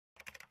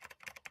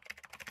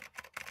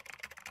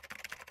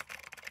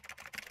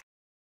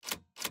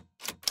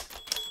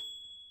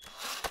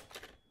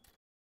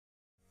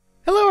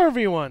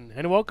everyone,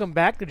 and welcome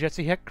back to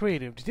Hedgehog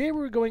Creative. Today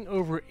we're going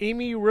over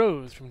Amy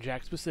Rose from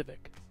Jakks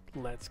Pacific.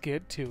 Let's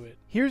get to it.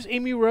 Here's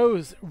Amy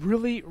Rose.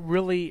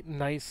 Really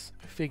nice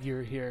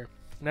figure here.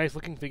 Nice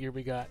looking figure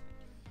we got.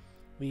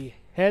 The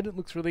head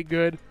looks really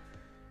good.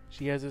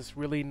 She has this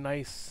really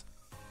nice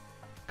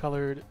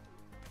colored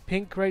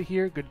pink right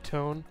here. Good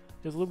tone.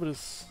 There's a little bit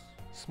of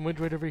smudge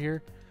right over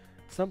here.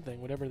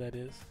 Something, whatever that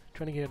is.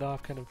 Trying to get it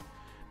off kind of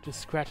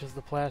just scratches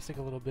the plastic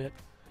a little bit.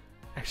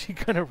 Actually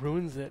kind of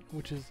ruins it,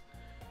 which is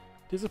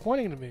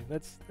disappointing to me.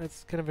 That's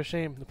kind of a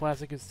shame. The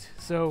plastic is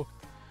it's a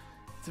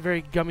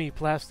very gummy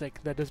plastic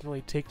that doesn't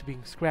really take to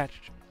being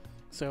scratched.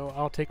 So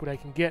I'll take what I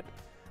can get.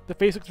 The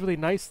face looks really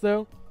nice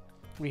though.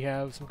 We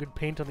have some good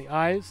paint on the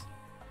eyes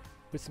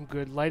with some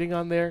good lighting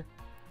on there.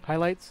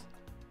 Highlights.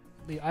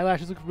 The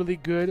eyelashes look really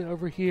good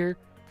over here.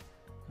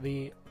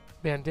 The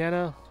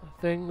bandana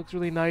thing looks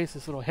really nice.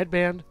 This little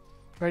headband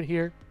right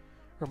here.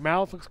 Her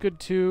mouth looks good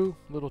too.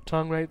 Little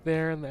tongue right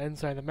there on the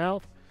inside of the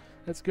mouth.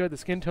 That's good. The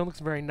skin tone looks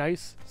very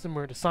nice,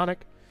 similar to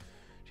Sonic.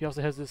 She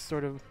also has this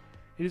sort of,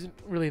 it isn't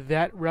really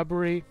that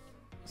rubbery,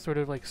 sort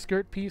of like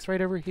skirt piece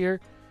right over here.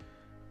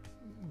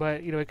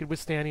 But, you know, it could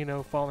withstand, you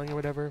know, falling or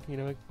whatever. You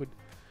know, it would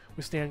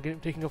withstand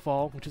taking a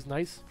fall, which is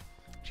nice.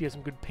 She has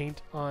some good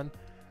paint on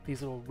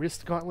these little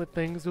wrist gauntlet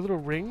things. They're little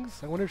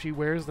rings. I wonder if she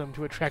wears them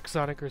to attract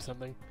Sonic or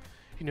something.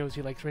 She knows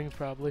he likes rings,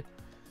 probably.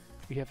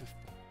 We have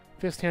a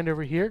fist hand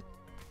over here.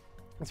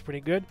 That's pretty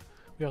good.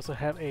 We also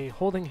have a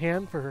holding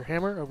hand for her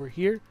hammer over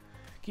here.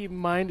 Keep in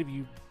mind, if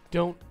you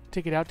don't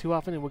take it out too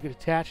often, it will get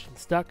attached and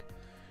stuck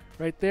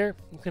right there.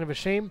 It's kind of a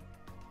shame.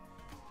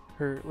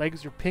 Her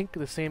legs are pink,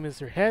 the same as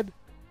her head.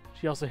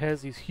 She also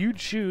has these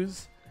huge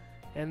shoes,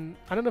 and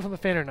I don't know if I'm a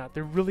fan or not.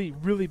 They're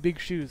really big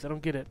shoes. I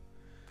don't get it.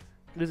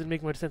 It doesn't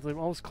make much sense. They're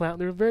almost clown.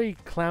 They're very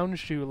clown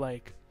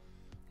shoe-like.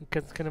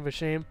 It's kind of a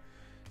shame.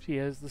 She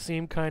has the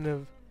same kind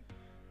of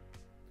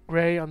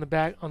gray on the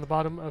back, on the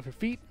bottom of her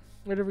feet,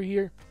 right over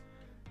here.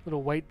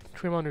 Little white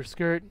trim on her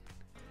skirt.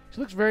 She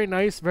looks very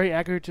nice, very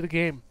accurate to the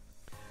game.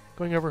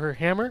 Going over her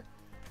hammer,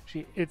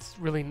 it's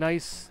really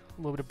nice.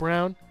 A little bit of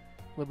brown,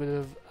 a little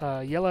bit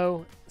of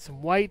yellow,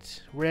 some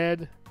white,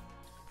 red,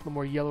 a little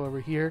more yellow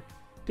over here.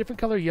 Different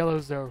color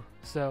yellows though,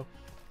 so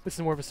this is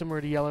more of a similar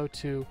to yellow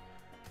to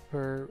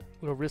her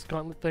little wrist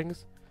gauntlet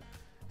things.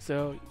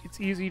 So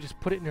it's easy, just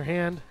put it in your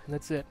hand, and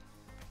that's it.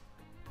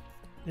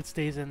 It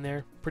stays in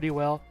there pretty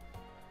well.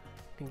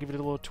 You can give it a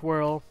little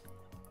twirl.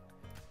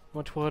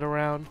 Want to twirl it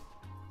around.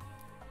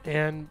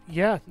 And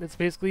yeah, that's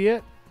basically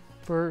it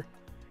for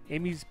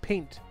Amy's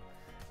paint.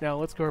 Now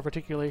let's go over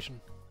articulation.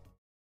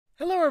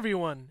 Hello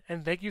everyone,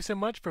 and thank you so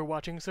much for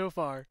watching so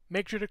far.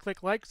 Make sure to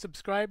click like,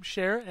 subscribe,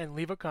 share, and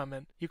leave a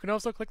comment. You can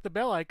also click the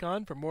bell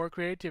icon for more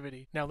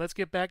creativity. Now let's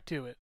get back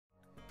to it.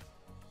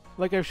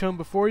 Like I've shown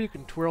before, you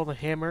can twirl the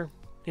hammer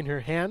in her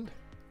hand.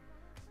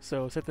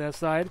 So set that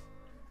aside.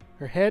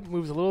 Her head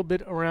moves a little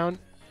bit around.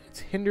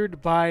 It's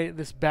hindered by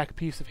this back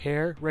piece of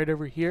hair right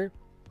over here.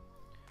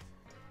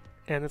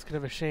 And that's kind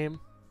of a shame.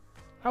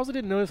 I also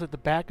didn't notice at the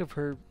back of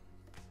her,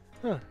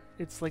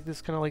 it's like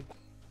this kind of like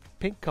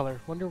pink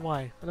color. Wonder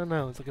why. I don't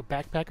know. It's like a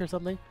backpack or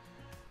something.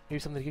 Maybe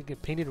something that can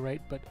get painted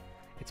right, but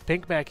it's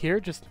pink back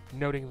here, just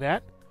noting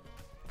that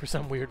for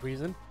some weird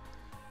reason.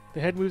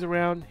 The head moves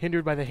around,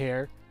 hindered by the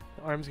hair.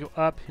 The arms go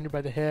up, hindered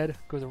by the head.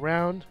 Goes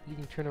around. You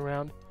can turn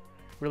around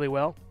really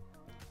well.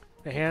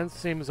 The hands,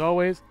 same as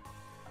always.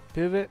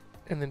 Pivot,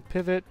 and then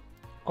pivot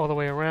all the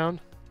way around.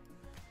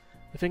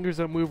 The fingers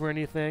don't move or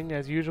anything,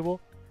 as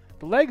usual.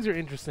 The legs are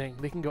interesting.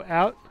 They can go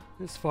out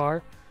this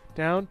far,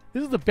 down.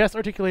 This is the best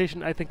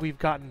articulation I think we've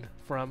gotten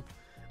from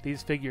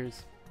these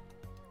figures.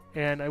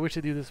 And I wish they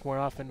do this more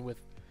often with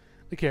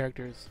the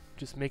characters.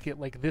 Just make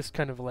it like this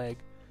kind of leg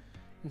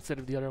instead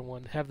of the other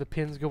one. Have the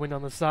pins going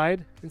on the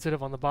side instead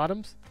of on the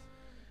bottoms.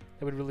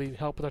 That would really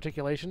help with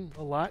articulation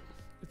a lot.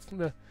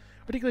 The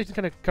articulation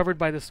kind of covered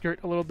by the skirt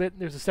a little bit.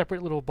 There's a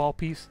separate little ball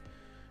piece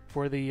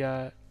for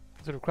the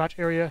sort of crotch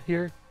area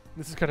here.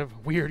 This is kind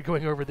of weird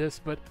going over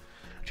this, but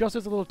she also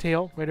has a little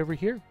tail right over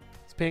here.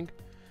 It's pink.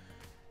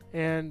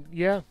 And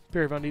yeah,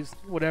 pair of undies,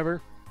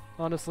 whatever.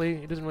 Honestly,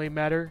 it doesn't really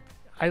matter.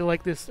 I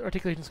like this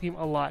articulation scheme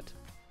a lot.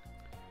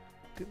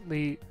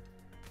 The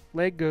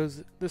leg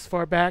goes this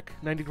far back,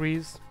 9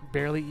 degrees,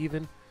 barely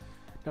even.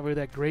 Not really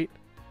that great.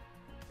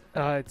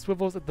 It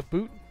swivels at the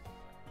boot.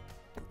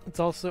 It's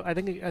also, I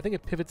think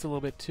it pivots a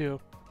little bit too.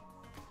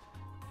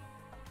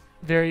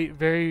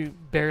 Very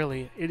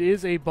barely. It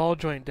is a ball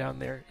joint down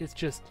there. It's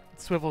just,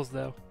 it swivels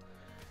though.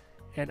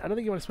 And I don't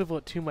think you want to swivel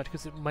it too much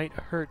because it might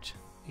hurt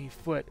the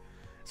foot.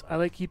 So I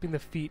like keeping the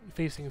feet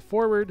facing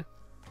forward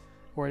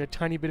or at a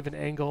tiny bit of an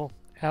angle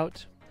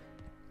out.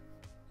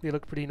 They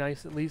look pretty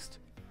nice at least.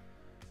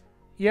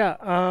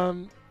 Yeah,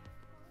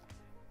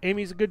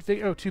 Amy's a good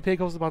figure. Oh, 2 peg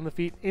holes on the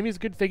feet. Amy's a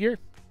good figure.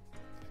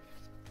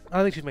 I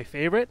don't think she's my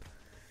favorite,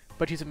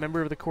 but she's a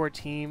member of the core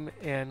team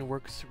and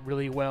works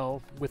really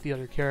well with the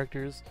other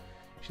characters.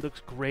 She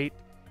looks great,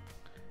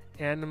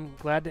 and I'm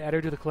glad to add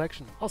her to the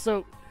collection.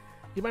 Also,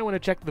 you might want to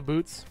check the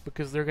boots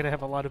because they're going to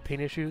have a lot of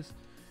paint issues.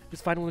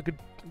 Just find one with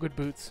good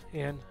boots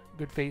and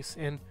good face,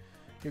 and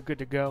you're good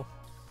to go.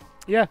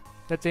 Yeah,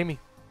 that's Amy.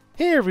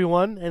 Hey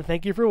everyone, and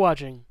thank you for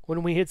watching.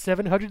 When we hit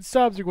 700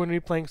 subs, we're going to be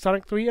playing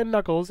Sonic 3 and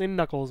Knuckles in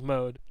Knuckles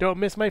mode. Don't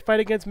miss my fight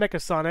against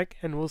Mecha Sonic,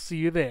 and we'll see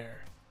you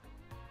there.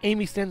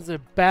 Amy stands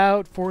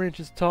about 4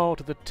 inches tall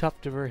to the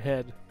tuft of her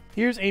head.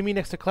 Here's Amy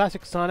next to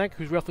Classic Sonic,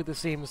 who's roughly the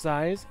same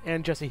size,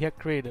 and Jesse Heck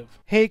Creative.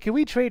 Hey, can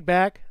we trade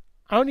back?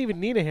 I don't even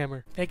need a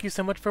hammer. Thank you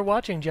so much for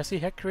watching, Jesse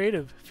Heck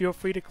Creative. Feel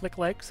free to click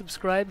like,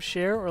 subscribe,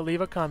 share, or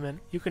leave a comment.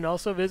 You can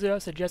also visit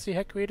us at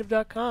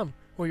jesseheckcreative.com,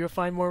 where you'll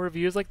find more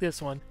reviews like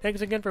this one.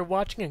 Thanks again for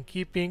watching and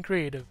keep being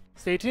creative.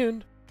 Stay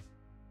tuned.